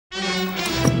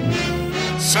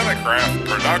Cinécraft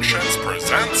Productions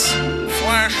presents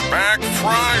Flashback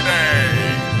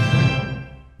Friday.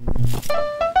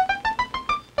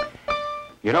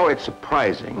 You know, it's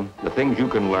surprising the things you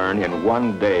can learn in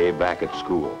one day back at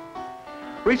school.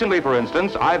 Recently, for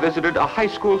instance, I visited a high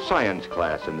school science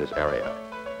class in this area.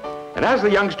 And as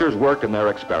the youngsters worked in their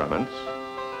experiments,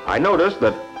 I noticed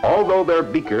that although their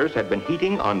beakers had been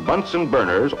heating on Bunsen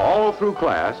burners all through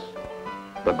class,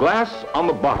 the glass on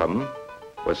the bottom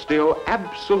was still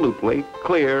absolutely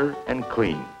clear and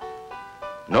clean.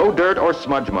 No dirt or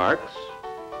smudge marks,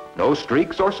 no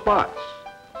streaks or spots.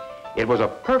 It was a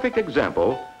perfect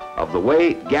example of the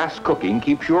way gas cooking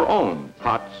keeps your own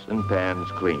pots and pans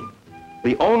clean.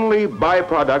 The only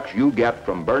byproducts you get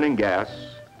from burning gas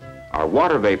are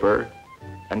water vapor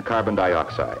and carbon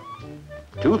dioxide,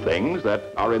 two things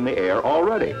that are in the air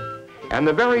already, and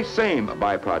the very same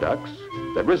byproducts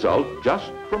that result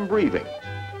just from breathing.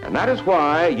 And that is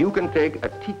why you can take a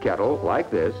tea kettle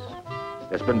like this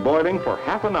that's been boiling for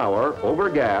half an hour over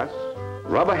gas,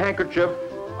 rub a handkerchief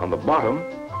on the bottom,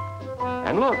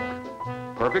 and look,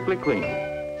 perfectly clean.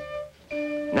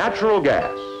 Natural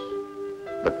gas,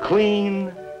 the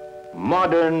clean,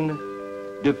 modern,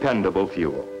 dependable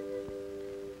fuel.